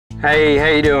Hey, how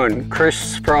you doing?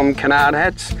 Chris from Cannard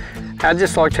Hats. I'd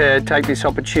just like to take this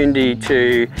opportunity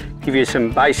to give you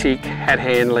some basic hat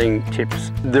handling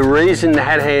tips. The reason the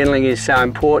hat handling is so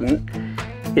important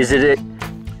is that it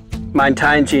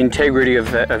maintains the integrity of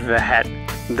the hat.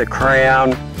 The crown,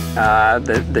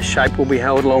 the shape will be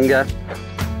held longer,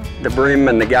 the brim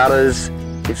and the gutters,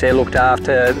 if they're looked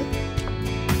after,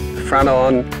 the front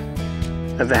on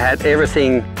of the hat,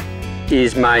 everything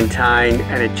is maintained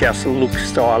and it just looks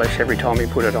stylish every time you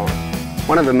put it on.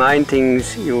 One of the main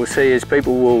things you will see is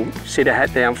people will sit a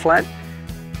hat down flat.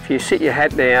 If you sit your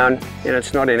hat down and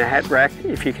it's not in a hat rack,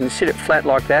 if you can sit it flat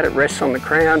like that, it rests on the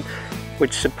crown,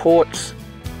 which supports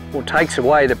or takes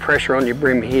away the pressure on your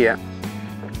brim here.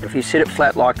 If you sit it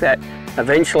flat like that,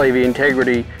 eventually the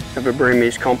integrity of a brim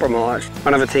is compromised.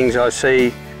 One of the things I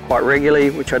see quite regularly,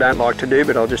 which I don't like to do,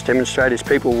 but I'll just demonstrate, is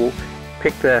people will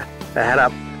pick the hat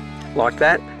up like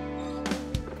that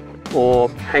or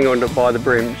hang on to it by the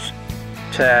brims.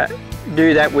 To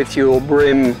do that with your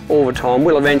brim all the time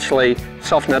will eventually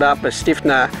soften it up, the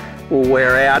stiffener will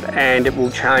wear out and it will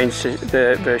change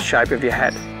the shape of your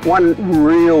hat. One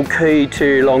real key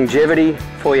to longevity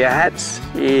for your hats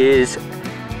is,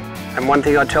 and one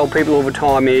thing I tell people all the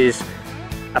time is,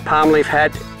 a palm leaf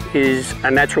hat is a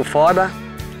natural fibre,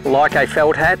 like a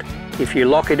felt hat. If you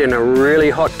lock it in a really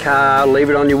hot car, leave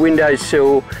it on your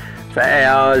windowsill for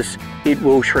hours, it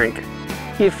will shrink.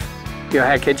 If your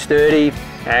hat gets dirty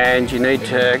and you need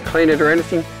to clean it or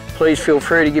anything, please feel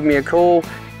free to give me a call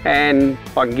and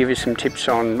I can give you some tips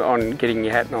on getting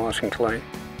your hat nice and clean.